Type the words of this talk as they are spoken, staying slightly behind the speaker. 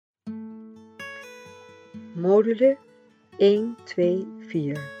Module 1, 2,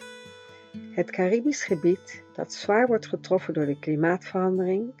 4. Het Caribisch gebied, dat zwaar wordt getroffen door de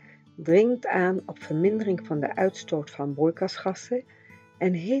klimaatverandering, dringt aan op vermindering van de uitstoot van broeikasgassen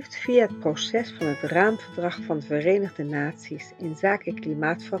en heeft via het proces van het Raamverdrag van de Verenigde Naties inzake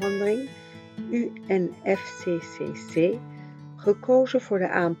klimaatverandering, UNFCCC, gekozen voor de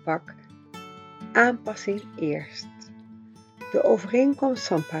aanpak aanpassing eerst. De overeenkomst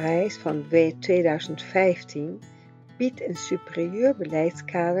van Parijs van 2015 biedt een superieur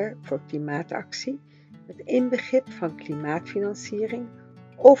beleidskader voor klimaatactie met inbegrip van klimaatfinanciering,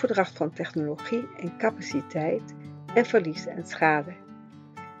 overdracht van technologie en capaciteit en verlies en schade.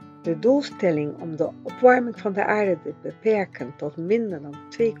 De doelstelling om de opwarming van de aarde te beperken tot minder dan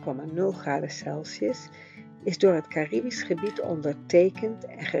 2,0 graden Celsius is door het Caribisch gebied ondertekend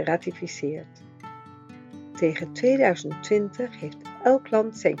en geratificeerd. Tegen 2020 heeft elk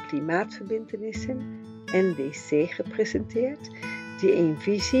land zijn klimaatverbintenissen, NDC, gepresenteerd, die een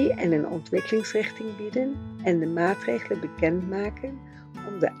visie en een ontwikkelingsrichting bieden en de maatregelen bekendmaken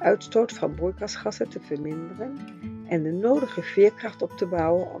om de uitstoot van broeikasgassen te verminderen en de nodige veerkracht op te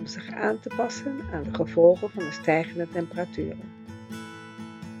bouwen om zich aan te passen aan de gevolgen van de stijgende temperaturen.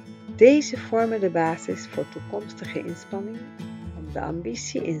 Deze vormen de basis voor toekomstige inspanningen om de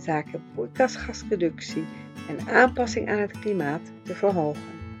ambitie inzake broeikasgasreductie en aanpassing aan het klimaat te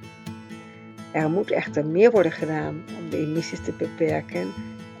verhogen. Er moet echter meer worden gedaan om de emissies te beperken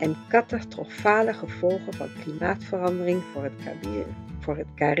en catastrofale gevolgen van klimaatverandering voor het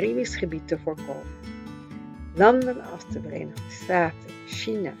Caribisch gebied te voorkomen. Landen als de Verenigde Staten,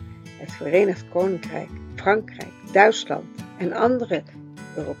 China, het Verenigd Koninkrijk, Frankrijk, Duitsland en andere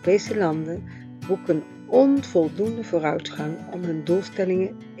Europese landen boeken onvoldoende vooruitgang om hun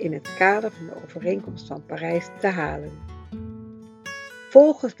doelstellingen in het kader van de overeenkomst van Parijs te halen.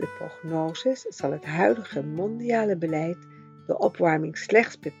 Volgens de prognoses zal het huidige mondiale beleid de opwarming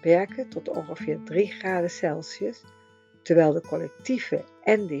slechts beperken tot ongeveer 3 graden Celsius, terwijl de collectieve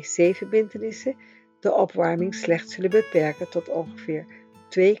NDC-verbintenissen de opwarming slechts zullen beperken tot ongeveer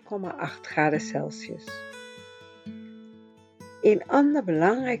 2,8 graden Celsius. Een ander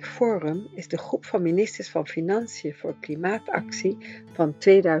belangrijk forum is de groep van ministers van Financiën voor Klimaatactie van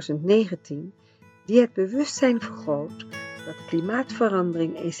 2019, die het bewustzijn vergroot dat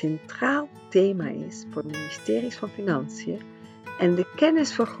klimaatverandering een centraal thema is voor ministeries van Financiën en de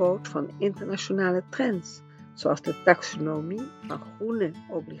kennis vergroot van internationale trends, zoals de taxonomie van groene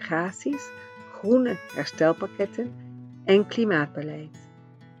obligaties, groene herstelpakketten en klimaatbeleid.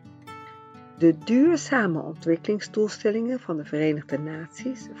 De duurzame ontwikkelingsdoelstellingen van de Verenigde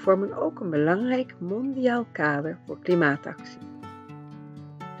Naties vormen ook een belangrijk mondiaal kader voor klimaatactie.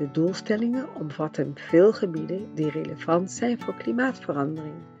 De doelstellingen omvatten veel gebieden die relevant zijn voor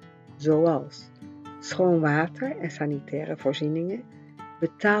klimaatverandering, zoals schoon water en sanitaire voorzieningen,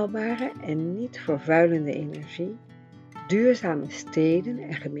 betaalbare en niet vervuilende energie, duurzame steden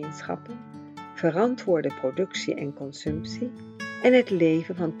en gemeenschappen, verantwoorde productie en consumptie en het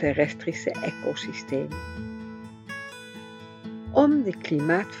leven van terrestrische ecosystemen. Om de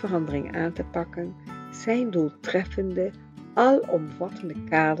klimaatverandering aan te pakken zijn doeltreffende, alomvattende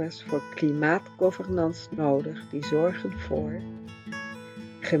kaders voor klimaatgovernance nodig die zorgen voor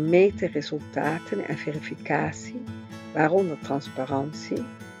gemeten resultaten en verificatie, waaronder transparantie,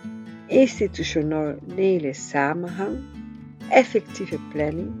 institutionele samenhang, effectieve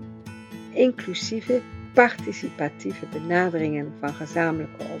planning, inclusieve participatieve benaderingen van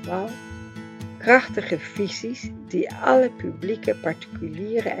gezamenlijke opbouw, krachtige visies die alle publieke,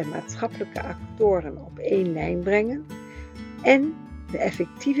 particuliere en maatschappelijke actoren op één lijn brengen en de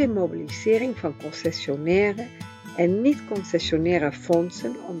effectieve mobilisering van concessionaire en niet-concessionaire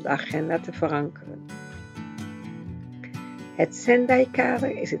fondsen om de agenda te verankeren. Het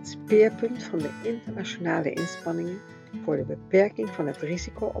Sendai-kader is het speerpunt van de internationale inspanningen voor de beperking van het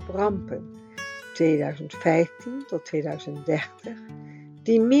risico op rampen 2015 tot 2030,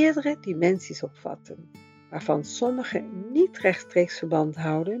 die meerdere dimensies opvatten, waarvan sommige niet rechtstreeks verband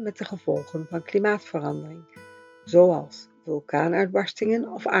houden met de gevolgen van klimaatverandering, zoals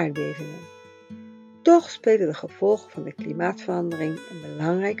vulkaanuitbarstingen of aardbevingen. Toch spelen de gevolgen van de klimaatverandering een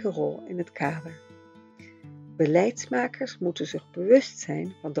belangrijke rol in het kader. Beleidsmakers moeten zich bewust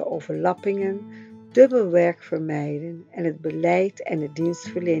zijn van de overlappingen, dubbelwerk vermijden en het beleid en de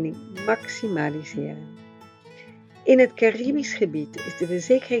dienstverlening maximaliseren. In het Caribisch gebied is de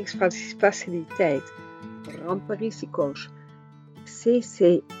verzekeringsfaciliteit voor rampenrisico's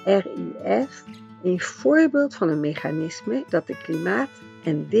CCORAL een voorbeeld van een mechanisme dat de klimaat-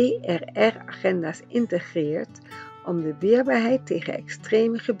 en DRR-agenda's integreert om de weerbaarheid tegen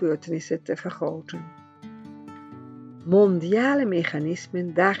extreme gebeurtenissen te vergroten. Mondiale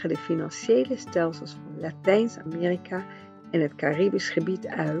mechanismen dagen de financiële stelsels van Latijns-Amerika en het Caribisch gebied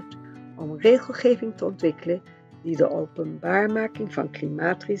uit om regelgeving te ontwikkelen die de openbaarmaking van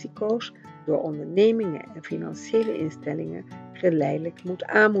klimaatrisico's door ondernemingen en financiële instellingen geleidelijk moet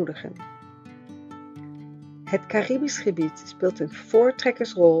aanmoedigen. Het Caribisch gebied speelt een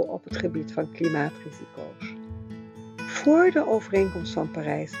voortrekkersrol op het gebied van klimaatrisico's. Voor de overeenkomst van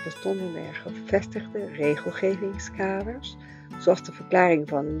Parijs bestonden er gevestigde regelgevingskaders, zoals de verklaring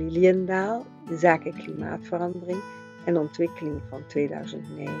van Liliendaal inzake klimaatverandering en ontwikkeling van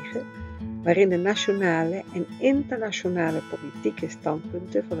 2009, waarin de nationale en internationale politieke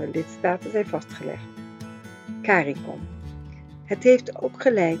standpunten van de lidstaten zijn vastgelegd. CARICOM. Het heeft ook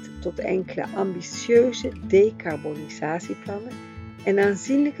geleid tot enkele ambitieuze decarbonisatieplannen en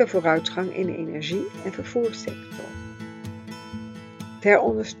aanzienlijke vooruitgang in de energie- en vervoerssector. Ter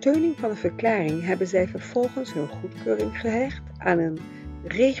ondersteuning van de verklaring hebben zij vervolgens hun goedkeuring gehecht aan een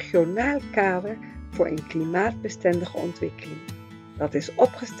regionaal kader voor een klimaatbestendige ontwikkeling. Dat is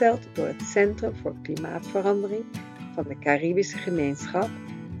opgesteld door het Centrum voor Klimaatverandering van de Caribische Gemeenschap,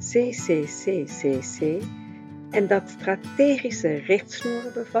 CCCCC, en dat strategische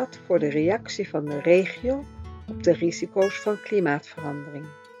richtsnoeren bevat voor de reactie van de regio op de risico's van klimaatverandering.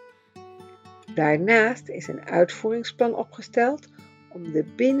 Daarnaast is een uitvoeringsplan opgesteld om de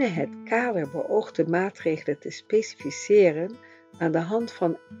binnen het kader beoogde maatregelen te specificeren aan de hand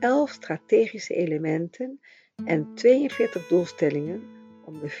van 11 strategische elementen en 42 doelstellingen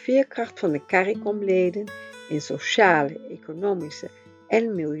om de veerkracht van de CARICOM-leden in sociale, economische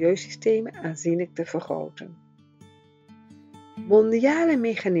en milieusystemen aanzienlijk te vergroten. Mondiale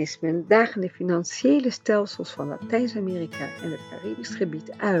mechanismen dagen de financiële stelsels van Latijns-Amerika en het Caribisch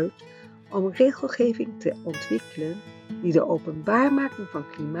gebied uit om regelgeving te ontwikkelen die de openbaarmaking van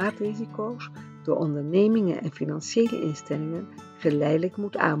klimaatrisico's door ondernemingen en financiële instellingen geleidelijk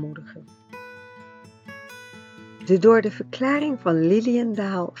moet aanmoedigen. De door de verklaring van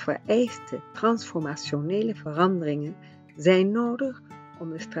Liliendaal vereiste transformationele veranderingen zijn nodig om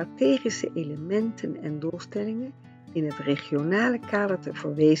de strategische elementen en doelstellingen in het regionale kader te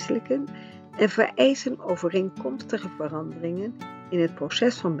verwezenlijken en vereisen overeenkomstige veranderingen in het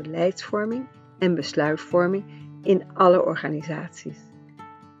proces van beleidsvorming en besluitvorming in alle organisaties.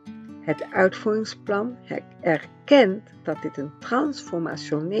 Het uitvoeringsplan erkent dat dit een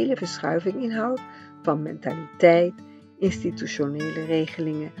transformationele verschuiving inhoudt van mentaliteit, institutionele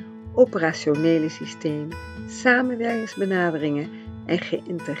regelingen, operationele systemen, samenwerkingsbenaderingen en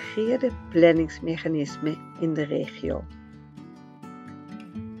geïntegreerde planningsmechanismen in de regio.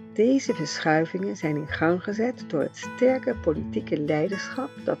 Deze verschuivingen zijn in gang gezet door het sterke politieke leiderschap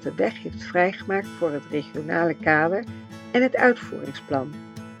dat de weg heeft vrijgemaakt voor het regionale kader en het uitvoeringsplan.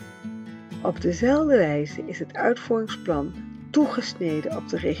 Op dezelfde wijze is het uitvoeringsplan toegesneden op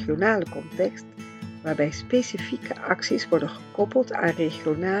de regionale context, waarbij specifieke acties worden gekoppeld aan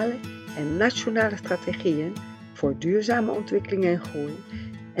regionale en nationale strategieën voor duurzame ontwikkeling en groei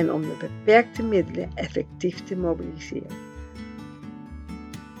en om de beperkte middelen effectief te mobiliseren.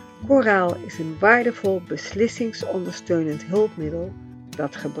 CCORAL is een waardevol beslissingsondersteunend hulpmiddel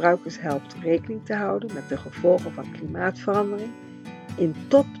dat gebruikers helpt rekening te houden met de gevolgen van klimaatverandering in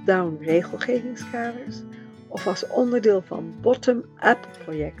top-down regelgevingskaders of als onderdeel van bottom-up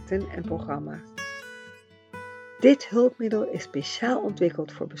projecten en programma's. Dit hulpmiddel is speciaal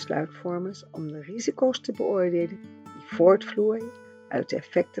ontwikkeld voor besluitvormers om de risico's te beoordelen die voortvloeien uit de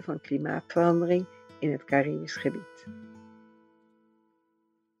effecten van klimaatverandering in het Caribisch gebied.